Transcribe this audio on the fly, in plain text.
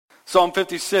Psalm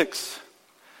 56.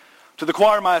 To the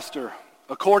choirmaster,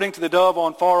 according to the dove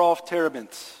on far-off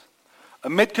terebinths, a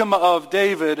miktam of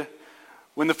David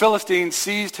when the Philistines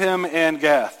seized him in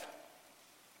Gath.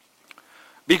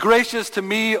 Be gracious to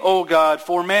me, O God,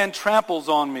 for man tramples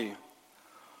on me.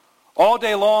 All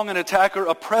day long an attacker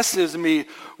oppresses me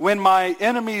when my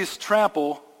enemies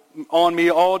trample on me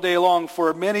all day long,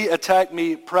 for many attack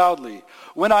me proudly.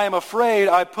 When I am afraid,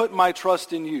 I put my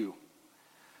trust in you.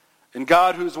 In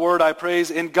God whose word I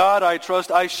praise, in God I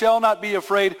trust, I shall not be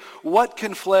afraid. What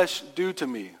can flesh do to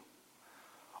me?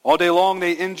 All day long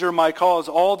they injure my cause.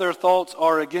 All their thoughts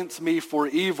are against me for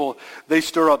evil. They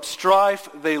stir up strife,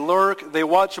 they lurk, they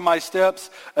watch my steps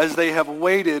as they have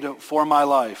waited for my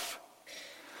life.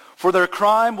 For their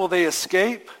crime will they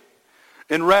escape?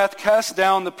 In wrath cast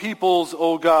down the peoples,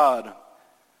 O God.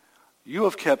 You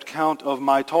have kept count of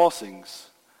my tossings.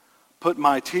 Put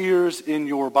my tears in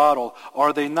your bottle.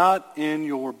 Are they not in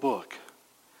your book?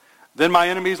 Then my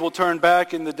enemies will turn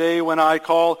back in the day when I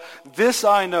call. This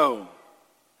I know,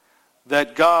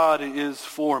 that God is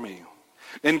for me.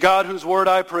 In God whose word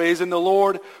I praise, in the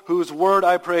Lord whose word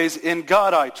I praise, in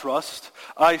God I trust.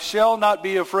 I shall not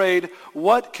be afraid.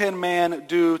 What can man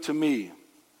do to me?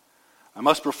 I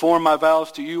must perform my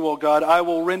vows to you, O God. I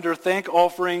will render thank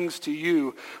offerings to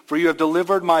you, for you have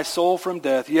delivered my soul from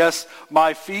death, yes,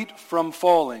 my feet from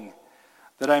falling,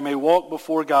 that I may walk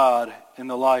before God in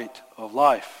the light of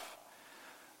life.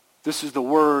 This is the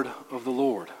word of the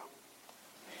Lord.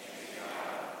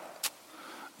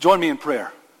 Join me in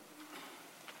prayer.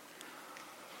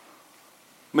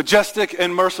 Majestic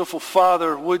and merciful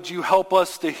Father, would you help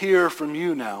us to hear from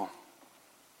you now?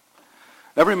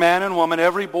 Every man and woman,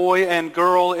 every boy and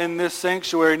girl in this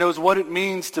sanctuary knows what it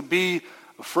means to be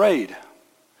afraid,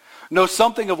 knows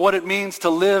something of what it means to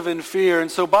live in fear. And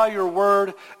so by your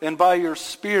word and by your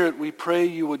Spirit, we pray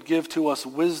you would give to us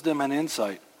wisdom and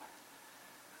insight,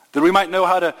 that we might know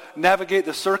how to navigate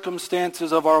the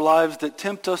circumstances of our lives that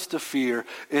tempt us to fear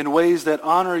in ways that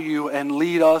honor you and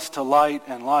lead us to light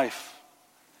and life.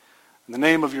 In the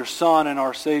name of your Son and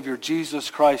our Savior, Jesus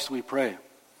Christ, we pray.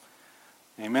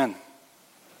 Amen.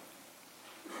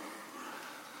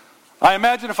 I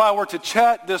imagine if I were to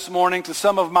chat this morning to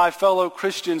some of my fellow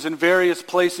Christians in various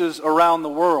places around the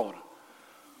world,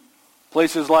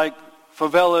 places like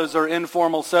favelas or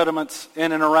informal settlements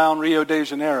in and around Rio de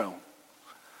Janeiro,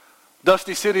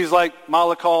 dusty cities like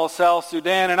Malakal, South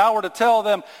Sudan, and I were to tell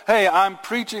them, hey, I'm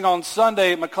preaching on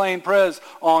Sunday at McLean Prez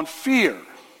on fear,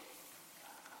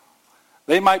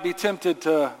 they might be tempted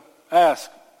to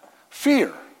ask,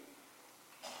 fear?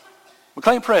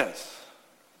 McLean Prez?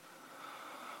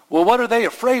 Well, what are they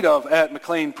afraid of at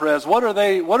McLean Prez? What are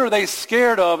they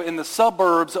scared of in the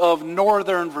suburbs of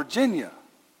Northern Virginia?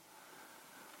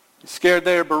 Scared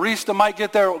their barista might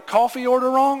get their coffee order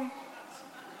wrong?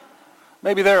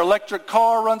 Maybe their electric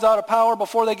car runs out of power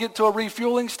before they get to a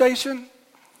refueling station?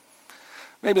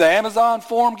 Maybe the Amazon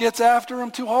form gets after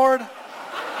them too hard?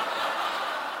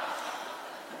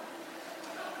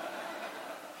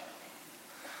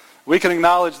 We can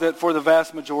acknowledge that for the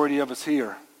vast majority of us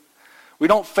here, we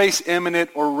don't face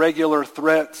imminent or regular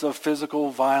threats of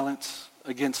physical violence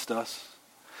against us.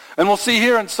 And we'll see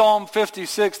here in Psalm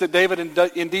 56 that David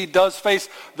indeed does face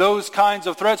those kinds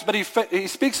of threats, but he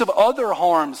speaks of other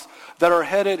harms that are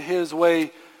headed his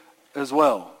way as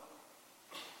well.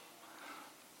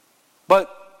 But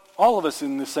all of us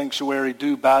in this sanctuary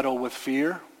do battle with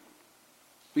fear.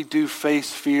 We do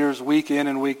face fears week in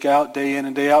and week out, day in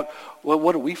and day out. Well,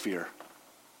 what do we fear?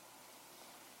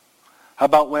 How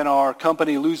about when our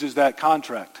company loses that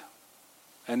contract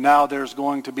and now there's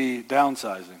going to be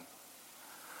downsizing?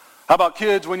 How about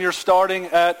kids when you're starting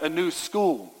at a new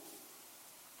school?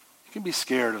 You can be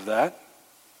scared of that.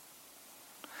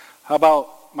 How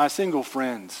about my single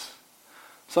friends?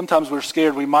 Sometimes we're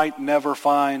scared we might never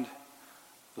find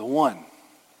the one.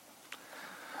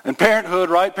 And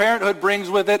parenthood, right? Parenthood brings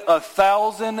with it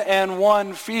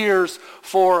 1,001 fears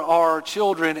for our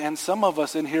children. And some of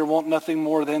us in here want nothing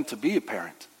more than to be a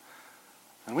parent.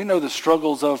 And we know the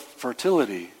struggles of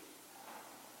fertility.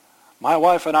 My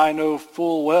wife and I know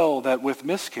full well that with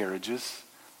miscarriages,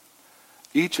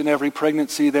 each and every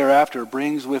pregnancy thereafter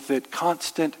brings with it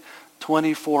constant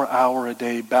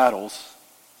 24-hour-a-day battles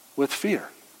with fear.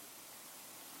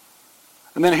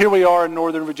 And then here we are in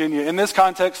Northern Virginia, in this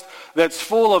context that's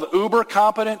full of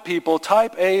uber-competent people,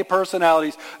 type A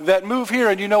personalities, that move here,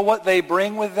 and you know what they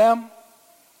bring with them?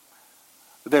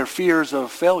 Their fears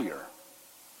of failure.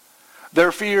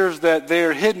 Their fears that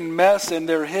their hidden mess and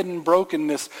their hidden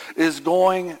brokenness is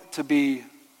going to be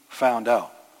found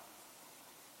out.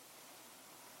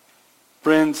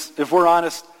 Friends, if we're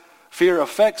honest, Fear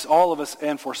affects all of us,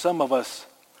 and for some of us,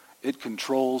 it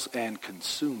controls and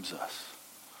consumes us.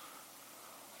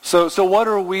 So what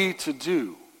are we to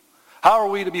do? How are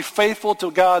we to be faithful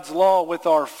to God's law with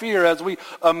our fear as we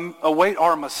await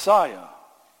our Messiah?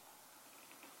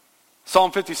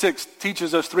 Psalm 56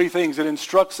 teaches us three things. It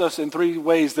instructs us in three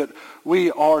ways that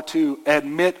we are to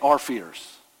admit our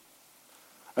fears.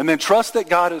 And then trust that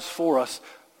God is for us.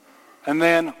 And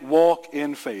then walk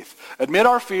in faith. Admit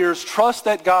our fears, trust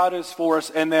that God is for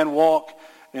us, and then walk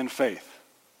in faith.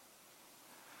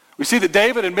 We see that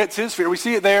David admits his fear. We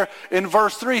see it there in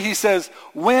verse 3. He says,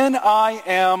 when I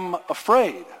am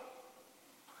afraid.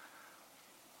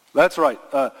 That's right.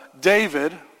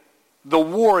 David, the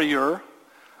warrior,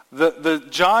 the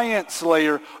giant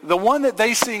slayer, the one that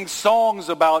they sing songs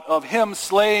about of him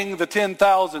slaying the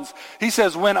 10,000s. He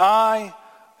says, when I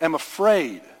am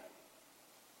afraid.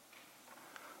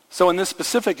 So in this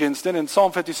specific instant, in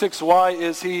Psalm 56, why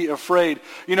is he afraid?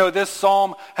 You know, this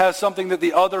psalm has something that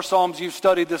the other psalms you've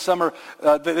studied this summer,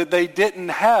 that they didn't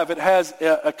have. It has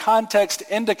a context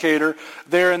indicator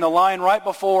there in the line right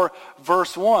before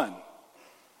verse 1.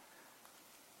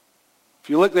 If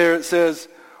you look there, it says,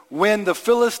 when the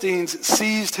Philistines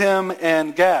seized him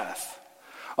and Gath.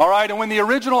 All right, and when the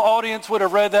original audience would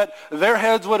have read that, their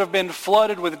heads would have been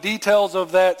flooded with details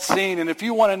of that scene. And if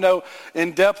you want to know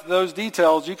in depth those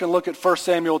details, you can look at 1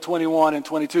 Samuel 21 and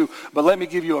 22. But let me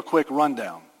give you a quick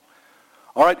rundown.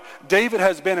 All right, David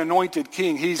has been anointed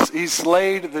king. He's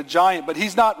slayed the giant, but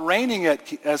he's not reigning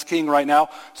as king right now.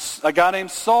 A guy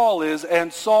named Saul is,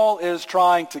 and Saul is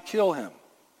trying to kill him.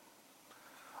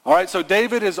 All right, so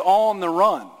David is on the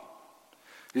run.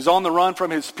 He's on the run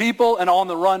from his people and on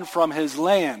the run from his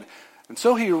land. And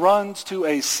so he runs to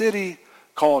a city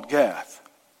called Gath.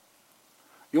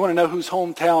 You want to know whose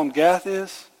hometown Gath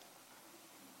is?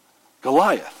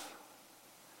 Goliath.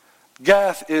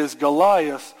 Gath is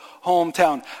Goliath's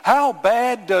hometown. How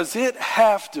bad does it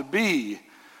have to be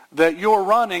that you're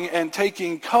running and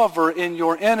taking cover in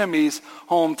your enemy's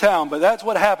hometown? But that's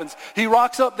what happens. He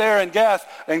rocks up there in Gath,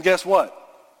 and guess what?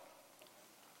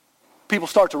 People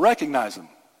start to recognize him.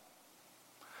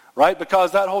 Right?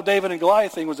 Because that whole David and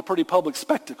Goliath thing was a pretty public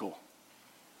spectacle.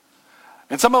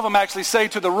 And some of them actually say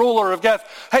to the ruler of Gath,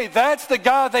 hey, that's the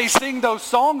guy they sing those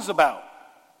songs about.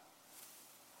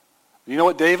 You know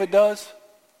what David does?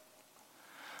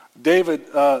 David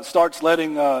starts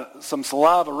letting some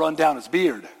saliva run down his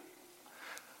beard.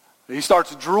 He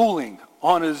starts drooling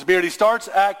on his beard. He starts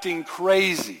acting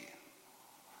crazy.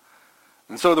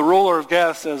 And so the ruler of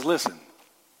Gath says, listen,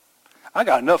 I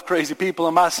got enough crazy people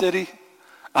in my city.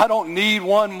 I don't need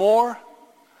one more.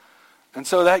 And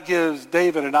so that gives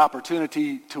David an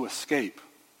opportunity to escape.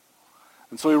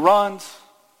 And so he runs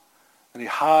and he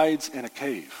hides in a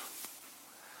cave.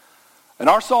 And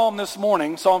our psalm this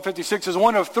morning, Psalm 56, is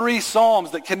one of three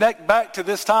psalms that connect back to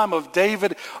this time of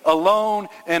David alone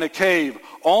in a cave,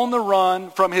 on the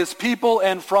run from his people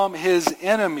and from his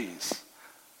enemies.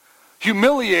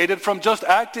 Humiliated from just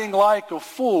acting like a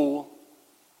fool,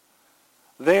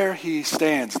 there he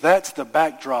stands. That's the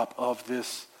backdrop of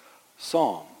this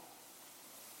psalm.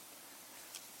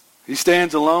 He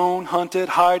stands alone, hunted,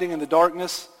 hiding in the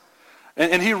darkness.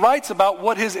 And he writes about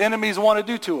what his enemies want to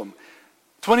do to him.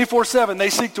 24/7, they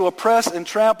seek to oppress and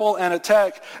trample and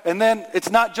attack. And then it's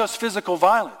not just physical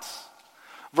violence.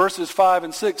 Verses 5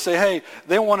 and 6 say, hey,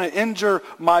 they want to injure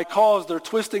my cause. They're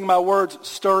twisting my words,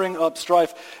 stirring up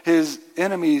strife. His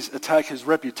enemies attack his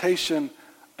reputation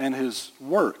and his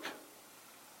work.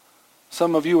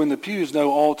 Some of you in the pews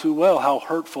know all too well how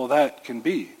hurtful that can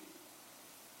be.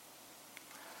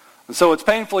 And so it's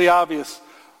painfully obvious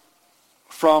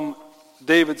from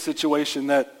David's situation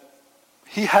that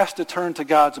he has to turn to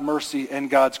God's mercy and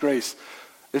God's grace.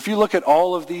 If you look at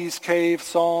all of these cave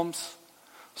psalms,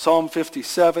 Psalm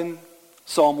 57,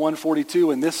 Psalm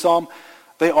 142, and this psalm,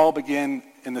 they all begin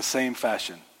in the same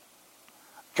fashion.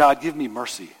 God, give me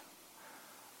mercy.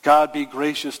 God, be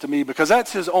gracious to me, because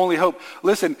that's his only hope.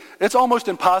 Listen, it's almost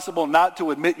impossible not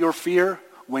to admit your fear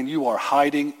when you are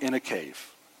hiding in a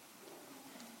cave.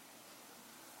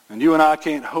 And you and I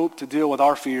can't hope to deal with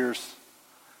our fears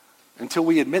until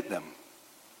we admit them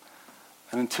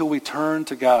and until we turn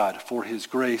to God for his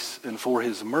grace and for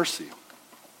his mercy.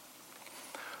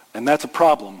 And that's a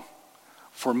problem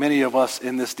for many of us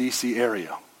in this D.C.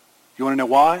 area. You want to know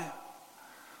why?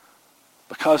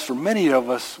 Because for many of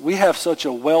us, we have such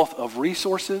a wealth of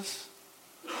resources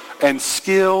and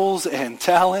skills and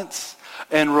talents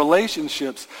and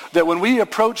relationships that when we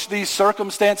approach these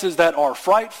circumstances that are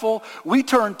frightful, we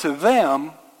turn to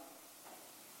them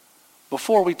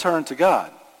before we turn to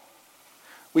God.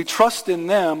 We trust in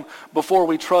them before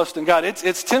we trust in God.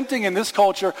 It's tempting in this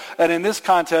culture and in this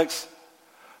context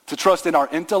to trust in our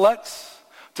intellects,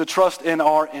 to trust in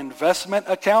our investment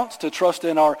accounts, to trust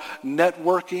in our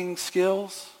networking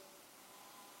skills.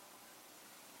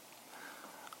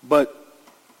 But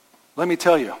let me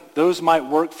tell you, those might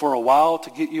work for a while to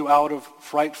get you out of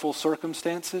frightful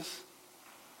circumstances.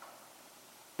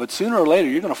 But sooner or later,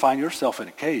 you're going to find yourself in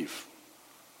a cave.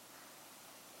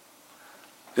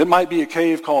 It might be a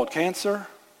cave called cancer.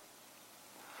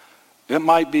 It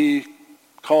might be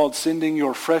called sending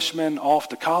your freshman off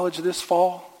to college this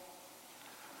fall.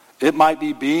 It might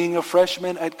be being a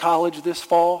freshman at college this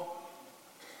fall.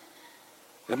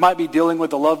 It might be dealing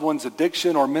with a loved one's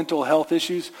addiction or mental health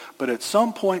issues. But at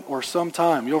some point or some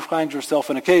time, you'll find yourself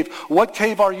in a cave. What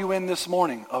cave are you in this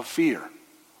morning of fear?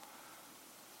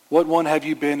 What one have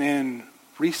you been in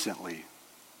recently?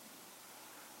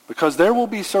 Because there will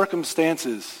be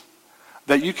circumstances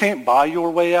that you can't buy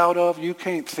your way out of, you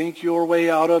can't think your way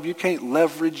out of, you can't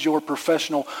leverage your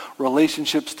professional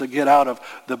relationships to get out of.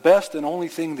 The best and only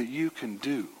thing that you can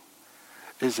do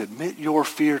is admit your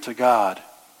fear to God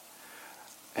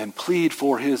and plead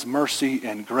for his mercy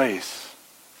and grace.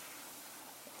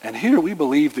 And here we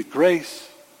believe that grace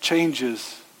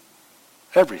changes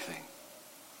everything.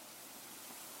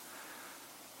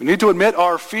 We need to admit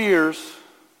our fears,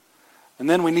 and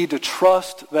then we need to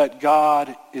trust that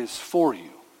God is for you.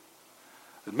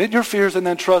 Admit your fears and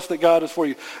then trust that God is for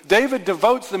you. David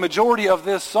devotes the majority of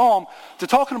this psalm to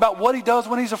talking about what he does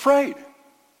when he's afraid.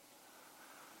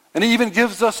 And he even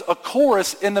gives us a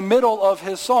chorus in the middle of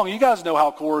his song. You guys know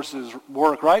how choruses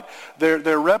work, right?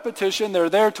 They're repetition. They're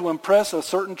there to impress a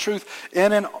certain truth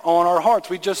in and on our hearts.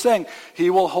 We just sang, he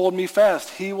will hold me fast.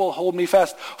 He will hold me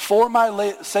fast. For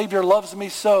my Savior loves me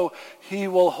so, he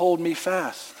will hold me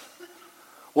fast.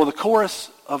 Well, the chorus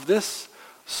of this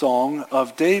song,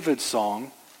 of David's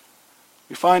song,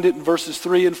 we find it in verses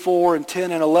 3 and 4 and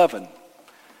 10 and 11.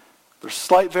 There's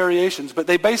slight variations, but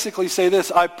they basically say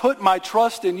this: I put my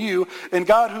trust in you, in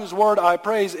God whose word I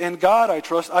praise, in God I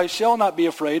trust, I shall not be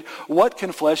afraid. What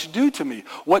can flesh do to me?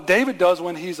 What David does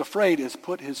when he's afraid is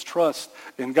put his trust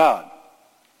in God.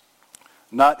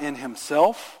 Not in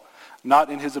himself,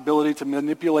 not in his ability to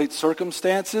manipulate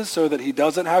circumstances so that he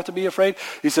doesn't have to be afraid.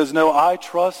 He says, no, I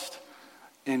trust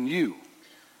in you.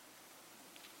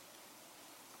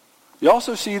 You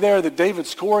also see there that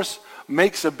David's chorus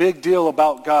makes a big deal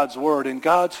about God's word, and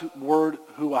God's word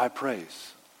who I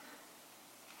praise.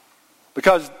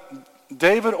 Because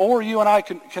David or you and I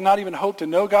cannot even hope to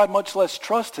know God, much less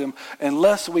trust him,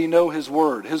 unless we know his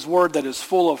word that is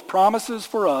full of promises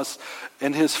for us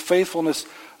and his faithfulness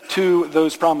to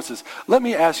those promises. Let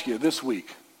me ask you this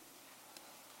week,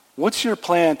 what's your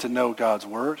plan to know God's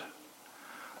word?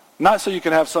 Not so you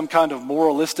can have some kind of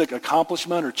moralistic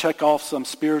accomplishment or check off some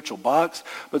spiritual box,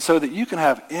 but so that you can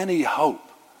have any hope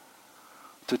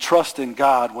to trust in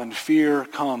God when fear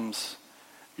comes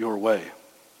your way.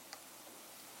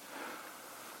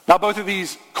 Now, both of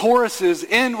these choruses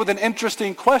end with an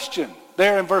interesting question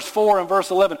there in verse 4 and verse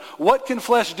 11. What can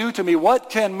flesh do to me? What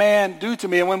can man do to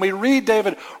me? And when we read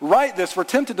David write this, we're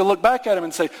tempted to look back at him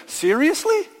and say,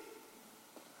 seriously?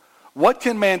 What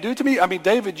can man do to me? I mean,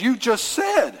 David, you just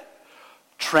said,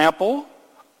 trample,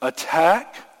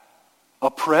 attack,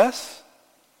 oppress.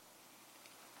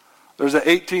 There's an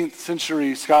 18th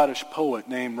century Scottish poet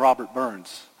named Robert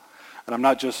Burns. And I'm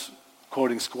not just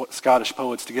quoting Scottish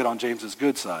poets to get on James's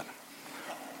good side.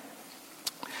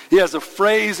 He has a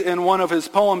phrase in one of his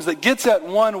poems that gets at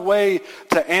one way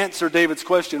to answer David's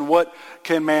question, what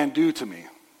can man do to me?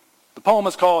 The poem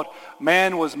is called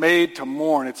Man Was Made to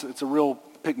Mourn. It's a real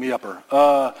pick-me-upper.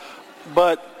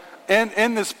 But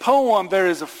in this poem, there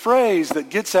is a phrase that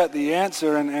gets at the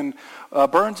answer, and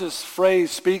Burns'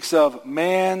 phrase speaks of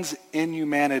man's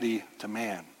inhumanity to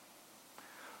man.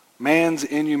 Man's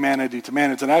inhumanity to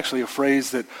man. It's actually a phrase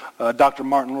that Dr.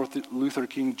 Martin Luther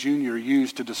King Jr.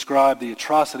 used to describe the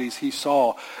atrocities he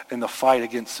saw in the fight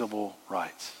against civil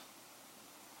rights.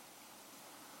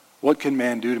 What can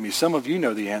man do to me? Some of you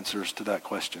know the answers to that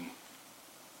question.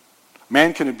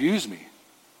 Man can abuse me.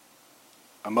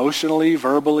 Emotionally,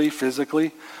 verbally,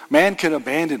 physically. Man can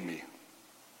abandon me.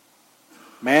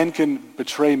 Man can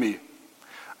betray me.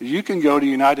 You can go to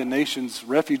United Nations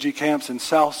refugee camps in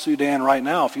South Sudan right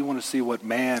now if you want to see what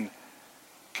man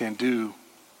can do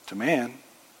to man.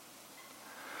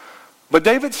 But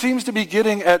David seems to be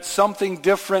getting at something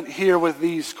different here with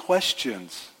these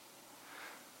questions.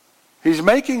 He's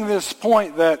making this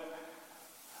point that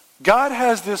God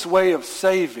has this way of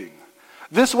saving,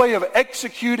 this way of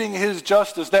executing his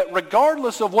justice, that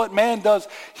regardless of what man does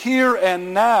here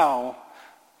and now,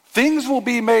 Things will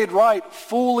be made right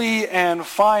fully and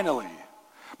finally.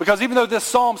 Because even though this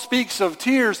psalm speaks of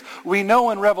tears, we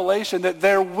know in Revelation that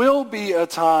there will be a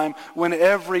time when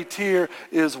every tear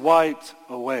is wiped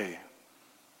away.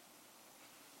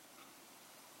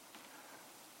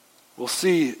 We'll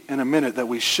see in a minute that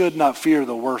we should not fear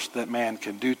the worst that man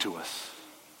can do to us.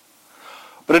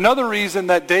 But another reason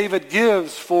that David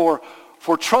gives for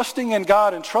trusting in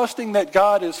God and trusting that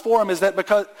God is for him is that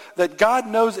because that God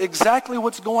knows exactly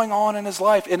what's going on in his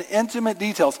life in intimate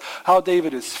details, how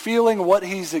David is feeling, what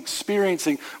he's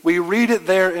experiencing. We read it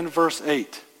there in verse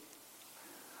 8.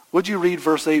 Would you read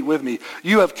verse 8 with me?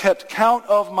 You have kept count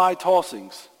of my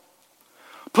tossings.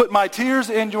 Put my tears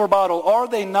in your bottle. Are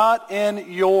they not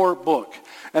in your book?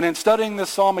 And in studying this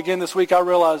psalm again this week, I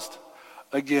realized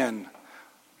again,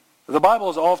 the Bible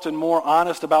is often more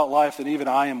honest about life than even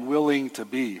I am willing to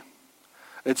be.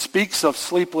 It speaks of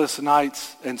sleepless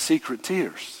nights and secret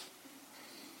tears.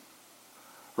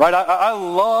 Right? I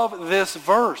love this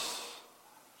verse.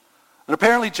 And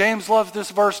apparently James loves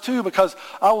this verse too, because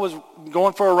I was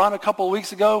going for a run a couple of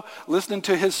weeks ago, listening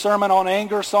to his sermon on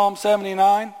anger, Psalm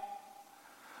 79.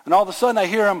 And all of a sudden I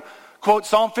hear him quote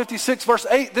Psalm 56, verse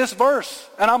 8, this verse.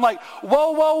 And I'm like,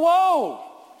 whoa, whoa, whoa.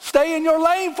 Stay in your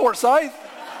lane, Forsyth.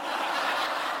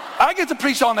 I get to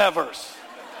preach on that verse.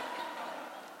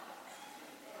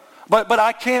 But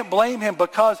I can't blame him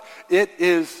because it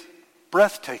is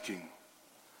breathtaking.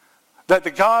 That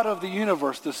the God of the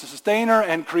universe, the sustainer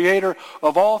and creator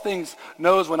of all things,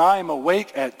 knows when I am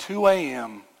awake at 2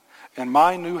 a.m., in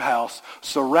my new house,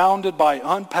 surrounded by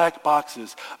unpacked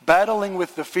boxes, battling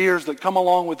with the fears that come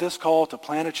along with this call to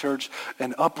plant a church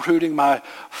and uprooting my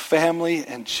family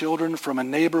and children from a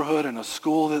neighborhood and a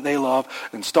school that they love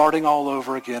and starting all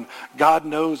over again. God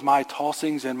knows my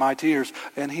tossings and my tears,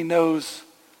 and he knows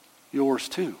yours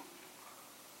too.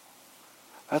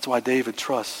 That's why David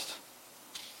trusts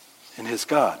in his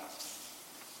God.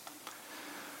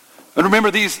 And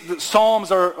remember, these Psalms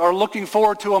are looking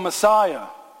forward to a Messiah.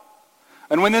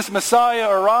 And when this Messiah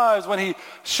arrives, when he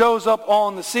shows up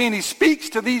on the scene, he speaks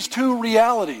to these two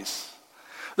realities.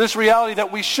 This reality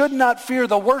that we should not fear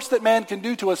the worst that man can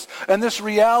do to us, and this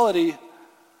reality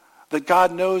that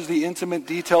God knows the intimate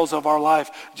details of our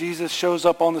life. Jesus shows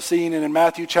up on the scene, and in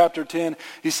Matthew chapter 10,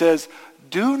 he says,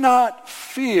 do not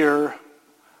fear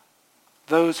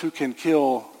those who can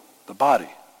kill the body.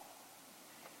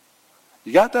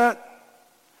 You got that?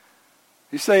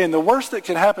 He's saying the worst that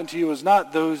can happen to you is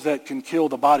not those that can kill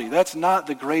the body. That's not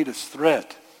the greatest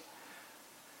threat.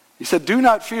 He said, do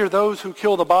not fear those who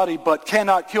kill the body but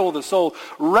cannot kill the soul.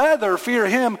 Rather, fear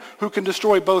him who can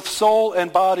destroy both soul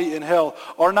and body in hell.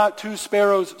 Are not 2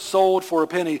 sparrows sold for a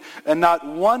penny, and not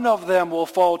one of them will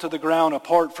fall to the ground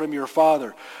apart from your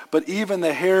Father? But even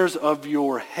the hairs of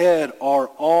your head are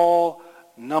all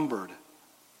numbered.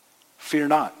 Fear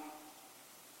not.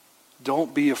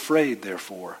 Don't be afraid,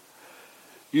 therefore.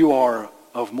 You are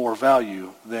of more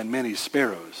value than many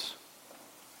sparrows.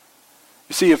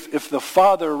 You see, if the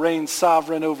Father reigns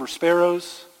sovereign over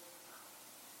sparrows,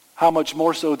 how much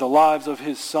more so the lives of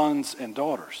his sons and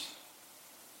daughters?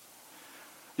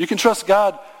 You can trust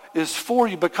God is for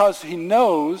you because he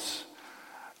knows,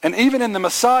 and even in the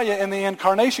Messiah and the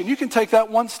incarnation, you can take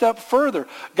that one step further.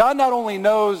 God not only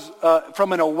knows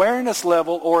from an awareness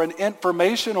level or an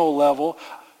informational level,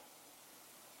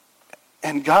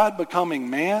 and God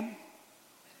becoming man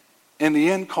in the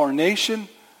incarnation,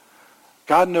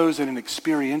 God knows at an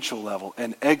experiential level,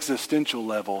 an existential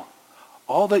level,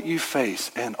 all that you face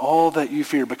and all that you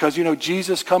fear. Because, you know,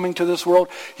 Jesus coming to this world,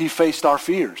 he faced our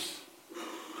fears.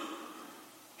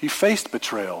 He faced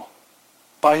betrayal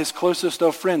by his closest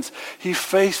of friends. He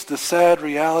faced the sad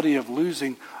reality of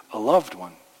losing a loved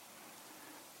one.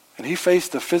 And he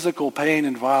faced the physical pain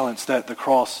and violence that the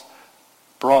cross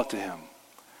brought to him.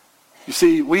 You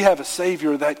see, we have a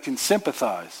Savior that can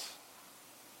sympathize.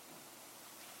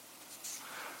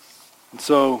 And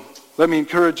so, let me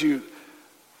encourage you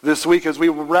this week as we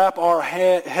wrap our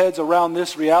heads around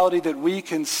this reality that we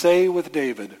can say with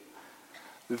David,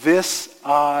 this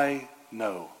I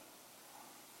know.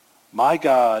 My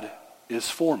God is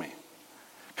for me.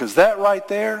 Because that right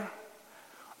there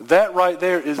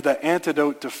is the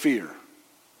antidote to fear.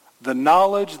 The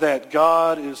knowledge that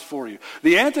God is for you.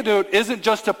 The antidote isn't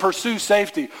just to pursue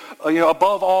safety,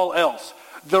 above all else.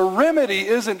 The remedy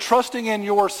isn't trusting in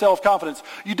your self-confidence.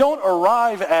 You don't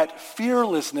arrive at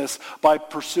fearlessness by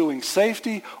pursuing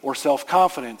safety or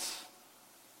self-confidence.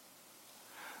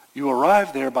 You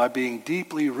arrive there by being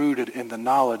deeply rooted in the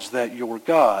knowledge that your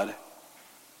God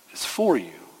is for you.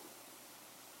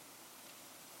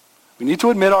 We need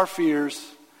to admit our fears.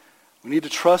 We need to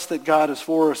trust that God is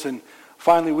for us. And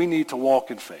Finally, we need to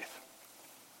walk in faith.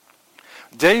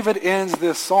 David ends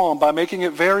this psalm by making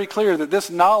it very clear that this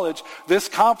knowledge, this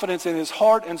confidence in his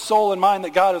heart and soul and mind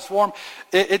that God has formed,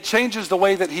 it changes the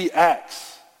way that he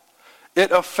acts.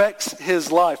 It affects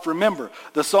his life. Remember,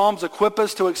 the Psalms equip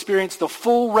us to experience the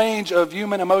full range of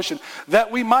human emotion,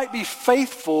 that we might be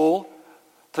faithful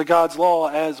to God's law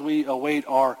as we await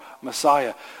our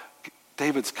Messiah.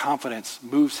 David's confidence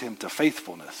moves him to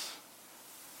faithfulness.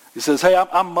 He says, hey,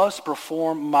 I must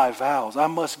perform my vows. I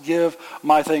must give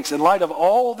my thanks. In light of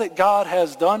all that God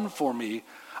has done for me,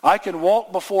 I can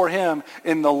walk before him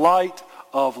in the light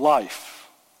of life.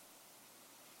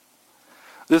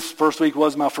 This first week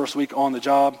was my first week on the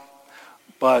job,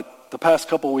 but the past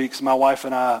couple weeks, my wife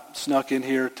and I snuck in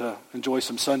here to enjoy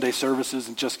some Sunday services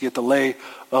and just get the lay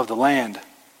of the land.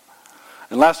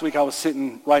 And last week I was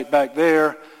sitting right back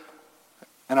there,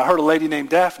 and I heard a lady named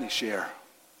Daphne share.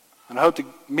 And I hope to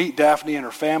meet Daphne and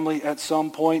her family at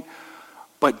some point.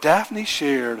 But Daphne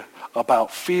shared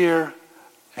about fear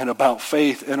and about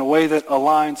faith in a way that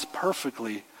aligns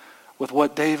perfectly with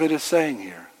what David is saying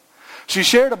here. She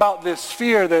shared about this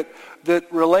fear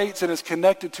that relates and is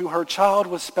connected to her child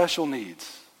with special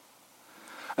needs.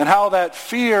 And how that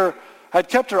fear had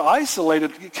kept her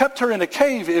isolated, kept her in a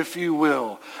cave, if you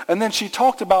will. And then she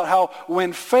talked about how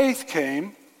when faith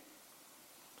came,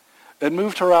 it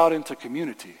moved her out into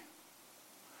community.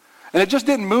 And it just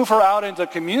didn't move her out into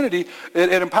community.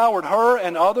 It empowered her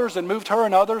and others and moved her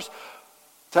and others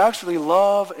to actually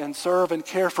love and serve and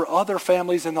care for other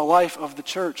families in the life of the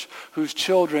church whose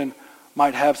children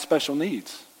might have special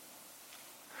needs.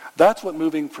 That's what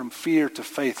moving from fear to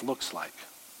faith looks like.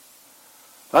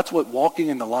 That's what walking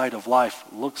in the light of life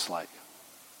looks like.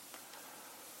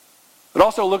 It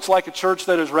also looks like a church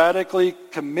that is radically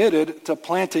committed to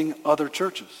planting other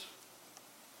churches.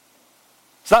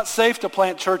 It's not safe to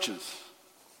plant churches.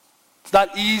 It's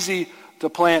not easy to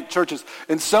plant churches.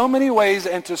 In so many ways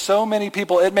and to so many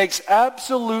people, it makes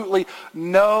absolutely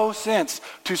no sense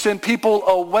to send people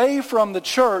away from the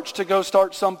church to go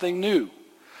start something new.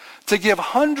 To give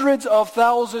hundreds of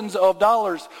thousands of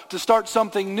dollars to start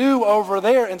something new over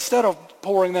there instead of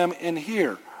pouring them in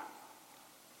here. It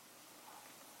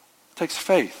takes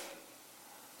faith.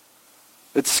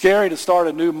 It's scary to start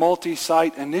a new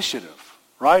multi-site initiative.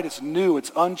 Right? It's new.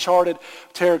 It's uncharted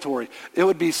territory. It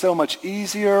would be so much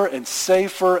easier and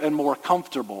safer and more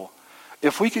comfortable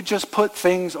if we could just put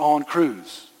things on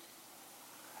cruise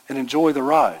and enjoy the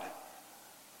ride.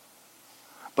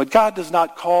 But God does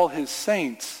not call his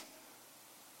saints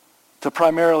to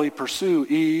primarily pursue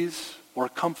ease or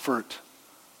comfort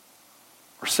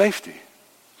or safety.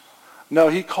 No,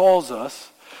 he calls us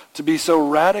to be so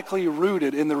radically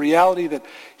rooted in the reality that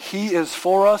he is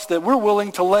for us that we're willing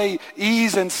to lay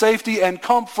ease and safety and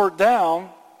comfort down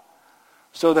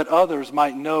so that others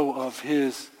might know of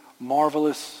his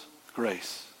marvelous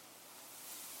grace.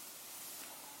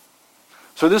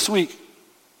 So this week,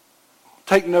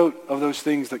 take note of those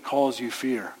things that cause you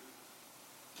fear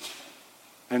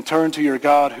and turn to your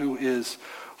God who is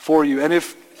for you. And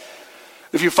if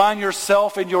you find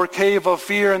yourself in your cave of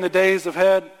fear in the days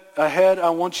ahead, I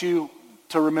want you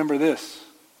to remember this,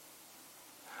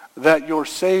 that your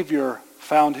Savior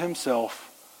found himself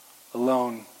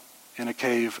alone in a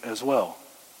cave as well.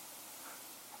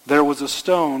 There was a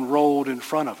stone rolled in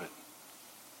front of it.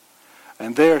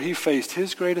 And there he faced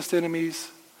his greatest enemies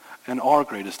and our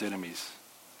greatest enemies,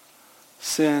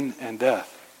 sin and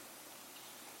death.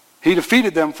 He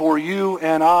defeated them for you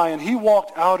and I, and he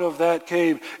walked out of that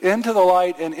cave into the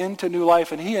light and into new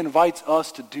life, and he invites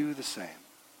us to do the same.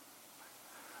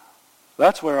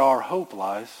 That's where our hope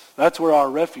lies. That's where our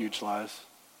refuge lies.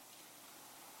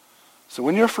 So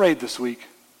when you're afraid this week,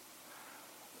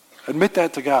 admit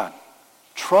that to God.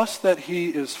 Trust that he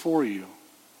is for you.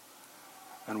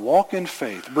 And walk in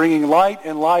faith, bringing light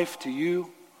and life to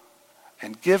you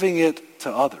and giving it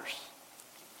to others.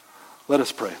 Let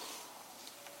us pray.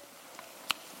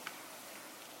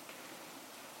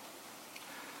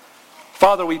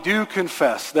 Father, we do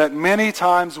confess that many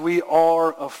times we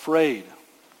are afraid.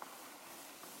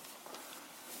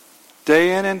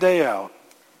 Day in and day out,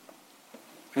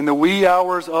 in the wee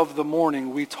hours of the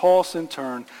morning, we toss and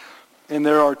turn, and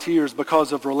there are tears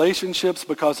because of relationships,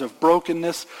 because of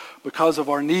brokenness, because of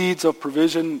our needs of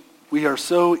provision. We are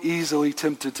so easily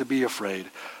tempted to be afraid.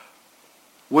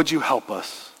 Would you help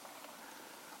us?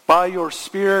 By your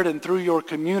Spirit and through your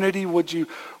community, would you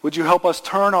help us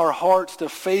turn our hearts to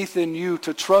faith in you,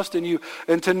 to trust in you,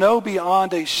 and to know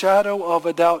beyond a shadow of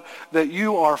a doubt that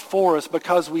you are for us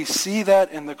because we see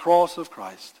that in the cross of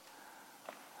Christ.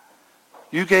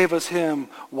 You gave us him.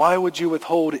 Why would you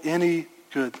withhold any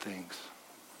good things?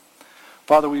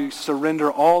 Father, we surrender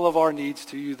all of our needs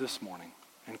to you this morning.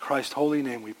 In Christ's holy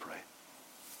name we pray.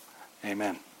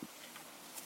 Amen.